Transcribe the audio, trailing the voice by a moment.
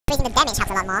think the damage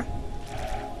helps a lot more.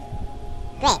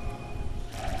 Great.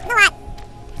 You know what?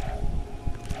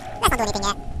 Let's not do anything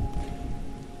yet.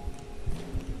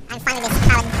 I'm fine with this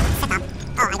current setup.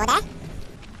 Oh, I go there?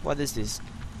 What is this?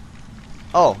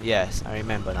 Oh, yes, I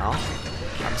remember now.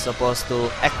 I'm supposed to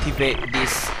activate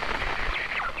this.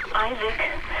 Isaac,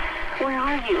 where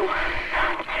are you?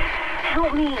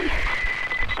 Help me.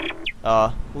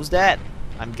 Who's that?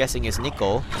 I'm guessing it's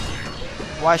Nico.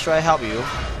 Why should I help you?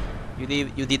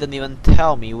 You didn't even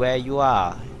tell me where you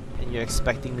are, and you're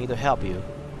expecting me to help you.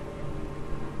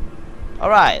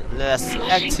 Alright, let's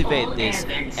activate this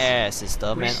air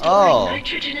system, and oh,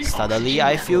 suddenly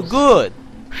I feel good.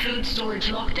 Food storage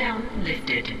lockdown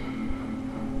lifted.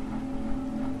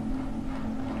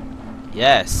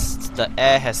 Yes, the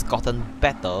air has gotten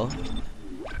better,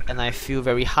 and I feel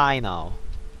very high now.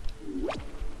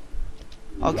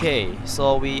 Okay,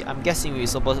 so I'm guessing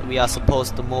we are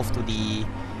supposed to move to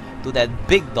that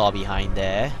big door behind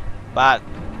there. But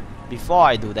before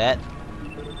I do that,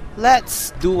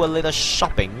 let's do a little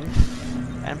shopping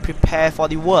and prepare for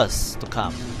the worst to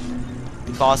come.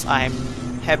 Because I'm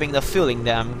having the feeling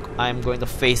that I'm going to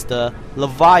face the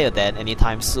Leviathan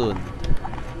anytime soon.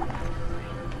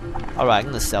 Alright, I'm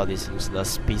gonna sell this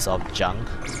useless piece of junk.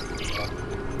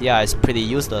 Yeah, it's pretty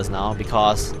useless now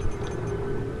because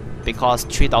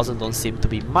 3,000 don't seem to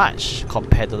be much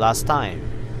compared to last time.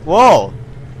 Whoa!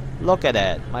 Look at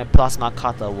that, my plasma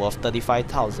cutter worth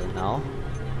 35,000 now.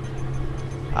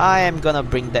 I am gonna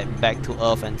bring that back to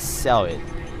Earth and sell it.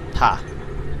 Ha!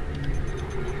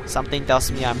 Something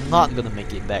tells me I'm not gonna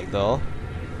make it back though.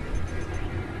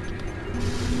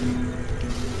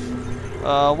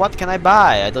 What can I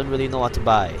buy? I don't really know what to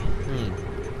buy.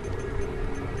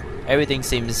 Everything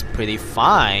seems pretty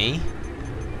fine,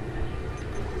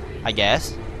 I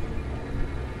guess.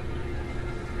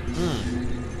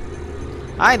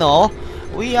 I know.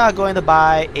 We are going to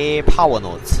buy a power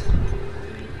node.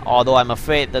 Although I'm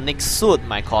afraid the next suit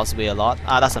might cost way a lot.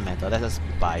 Doesn't matter. Let's just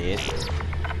buy it.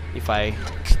 If I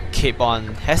keep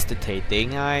on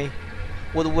hesitating, I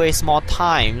would waste more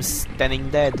time standing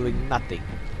there doing nothing.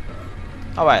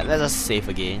 Alright, let's just save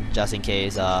again, just in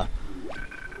case,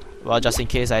 just in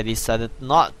case I decided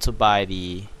not to want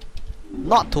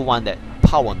that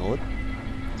power node.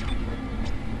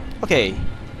 Okay.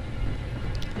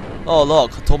 Oh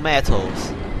look,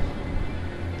 tomatoes.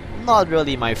 Not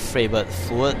really my favorite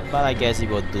food, but I guess it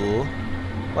will do.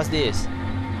 What's this?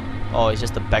 Oh, it's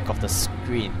just the back of the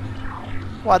screen.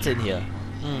 What's in here?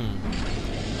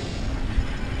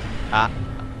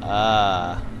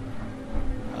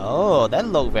 Oh, that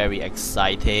looked very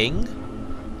exciting.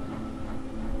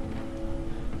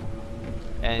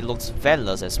 And it looks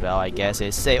ventless as well, I guess.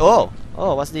 It say, oh,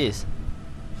 what's this?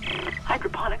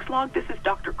 Hydroponics log, this is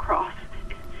Dr. Cross.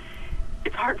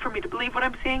 It's hard for me to believe what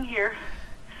I'm seeing here.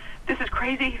 This is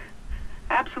crazy.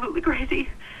 Absolutely crazy.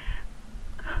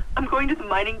 I'm going to the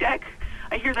mining deck.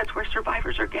 I hear that's where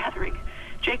survivors are gathering.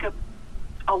 Jacob,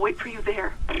 I'll wait for you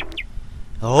there.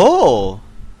 Oh!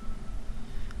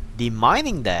 The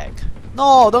mining deck?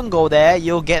 No, don't go there.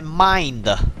 You'll get mined.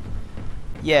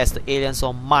 Yes, the aliens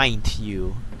will mine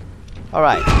you.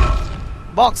 Alright.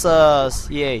 Boxes!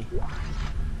 Yay.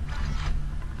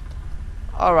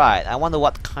 Alright, I wonder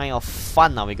what kind of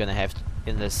fun are we gonna have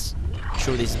in this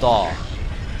through this door.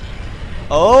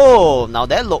 Oh, now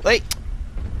that look. Hey!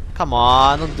 Come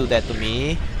on, don't do that to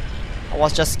me. I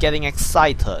was just getting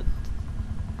excited.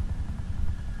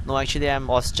 No, actually I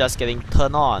was just getting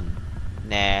turned on.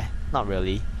 Nah, not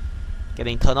really.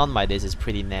 Getting turned on by this is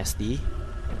pretty nasty.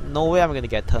 No way I'm gonna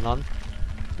get turned on.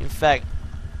 In fact,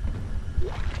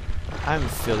 I'm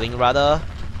feeling rather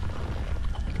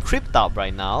creeped out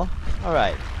right now.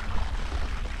 Alright.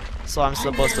 So I'm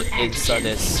supposed to insert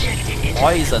this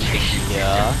poison thing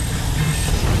here.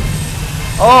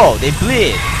 Oh, they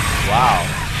bleed! Wow.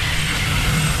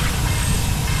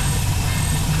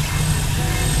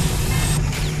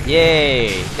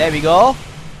 Yay! There we go.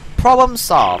 Problem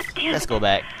solved. Let's go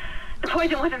back. The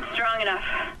poison wasn't strong enough.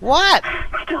 What?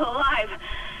 It's still alive.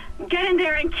 Get in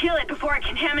there and kill it before it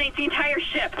contaminates the entire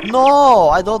ship. No,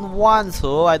 I don't want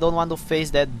to. I don't want to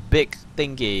face that big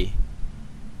thingy.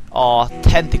 Or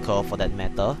tentacle for that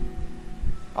matter.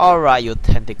 Alright, you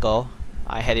tentacle.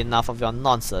 I had enough of your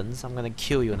nonsense. I'm gonna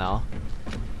kill you now.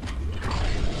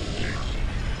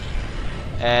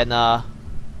 And oh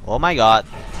my god.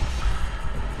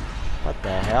 What the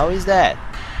hell is that?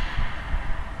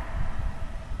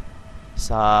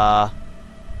 So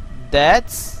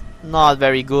that's not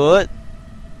very good.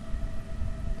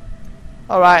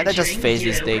 Alright, let's just face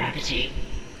this thing.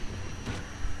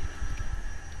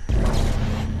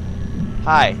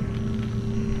 Hi.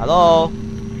 Hello?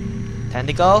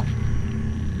 Tentacle?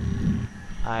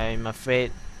 I'm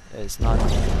afraid it's not.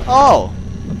 Oh!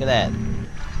 Look at that.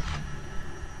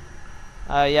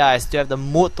 Yeah, I still have the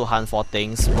mood to hunt for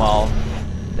things while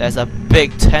there's a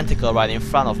big tentacle right in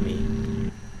front of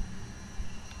me.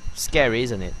 Scary,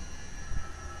 isn't it?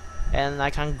 And I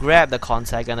can grab the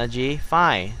contact energy.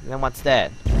 Fine. Then what's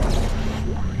that?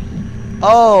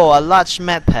 Oh, a large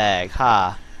med pack.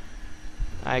 Ha.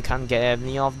 I can't get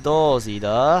any of those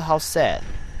either. How sad.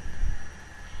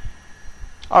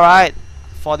 Alright.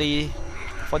 For the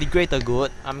greater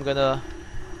good, I'm gonna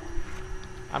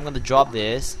drop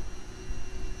this.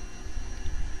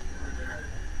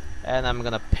 And I'm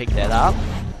gonna pick that up.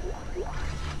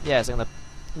 Yes, I'm gonna.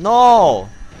 No!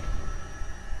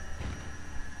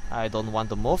 I don't want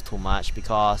to move too much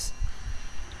because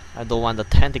I don't want the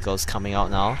tentacles coming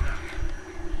out now.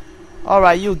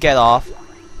 Alright, you get off.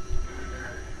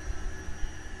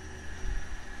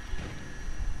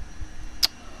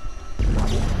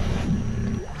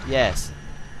 Yes.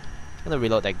 I'm gonna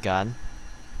reload that gun.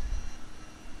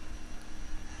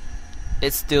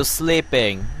 It's still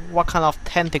sleeping. What kind of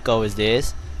tentacle is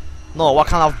this? No, what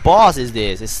kind of boss is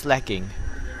this? It's slacking.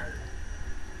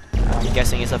 I'm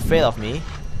guessing it's afraid of me.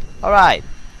 Alright,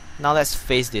 now let's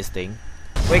face this thing.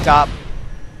 Wake up!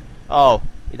 Oh,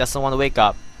 it doesn't want to wake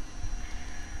up.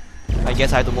 I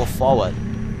guess I have to move forward.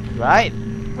 Right?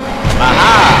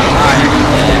 Aha!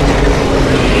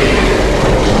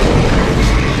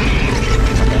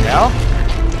 What the hell?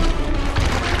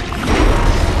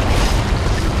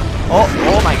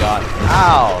 Oh my god.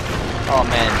 Ow! Oh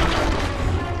man.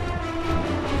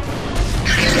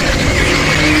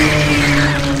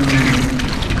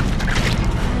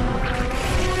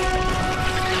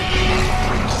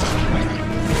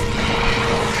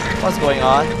 What's going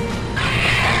on?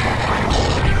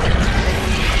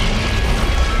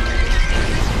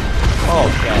 Oh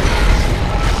crap.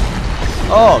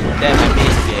 Oh damn, I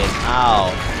missed it.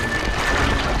 Ow.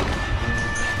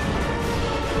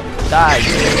 Die.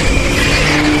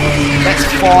 That's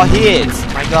 4 hits.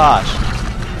 My gosh.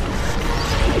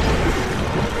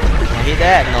 Can I hit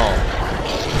that? No.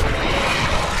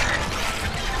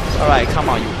 Alright, come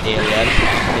on you alien.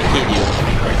 They hit you.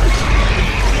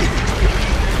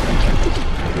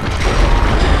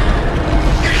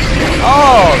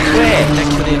 Oh, great!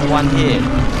 Actually, in 1 hit.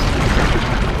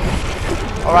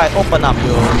 Alright, open up,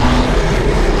 you.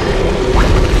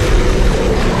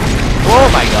 Oh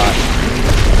my god.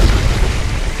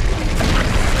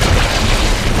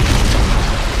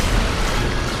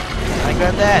 Can I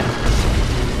grab that?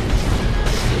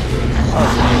 Oh,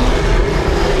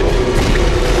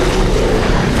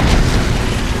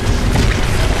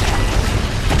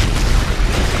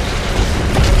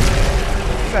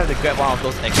 I have to grab one of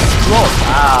those explodes.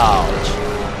 Ouch.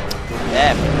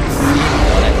 Damn.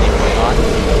 All that thing going on.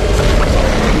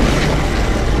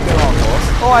 Grab one of those.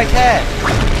 Oh, I can.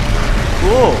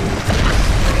 Cool.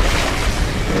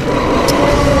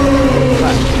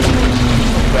 Right.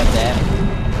 Grab that.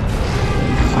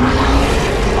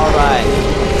 Alright.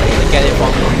 I'm gonna get it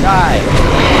from the guy.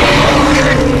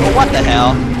 Oh, what the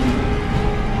hell? I'm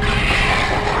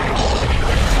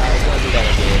gonna do that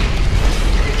again.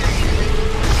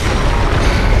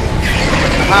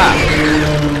 Ah!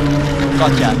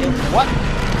 Gotcha. What?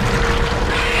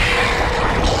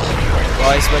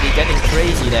 Oh, it's really getting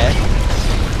crazy there.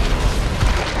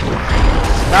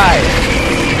 Nice!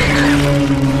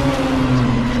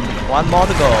 1 more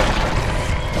to go.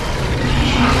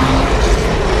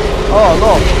 Oh,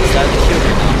 look! It's time to kill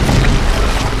me now.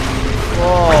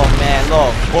 Oh man,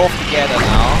 look. Both together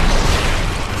now.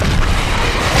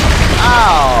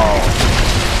 Ow!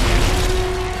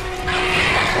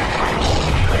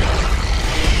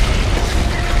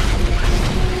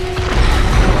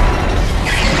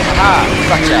 Ah,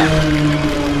 gotcha.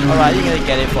 Alright, you're gonna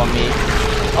get it from me.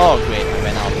 Oh great, I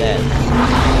ran out of that.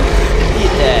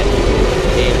 Eat that,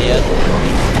 alien.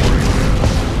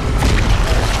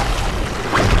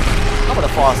 How about the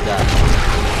force gun?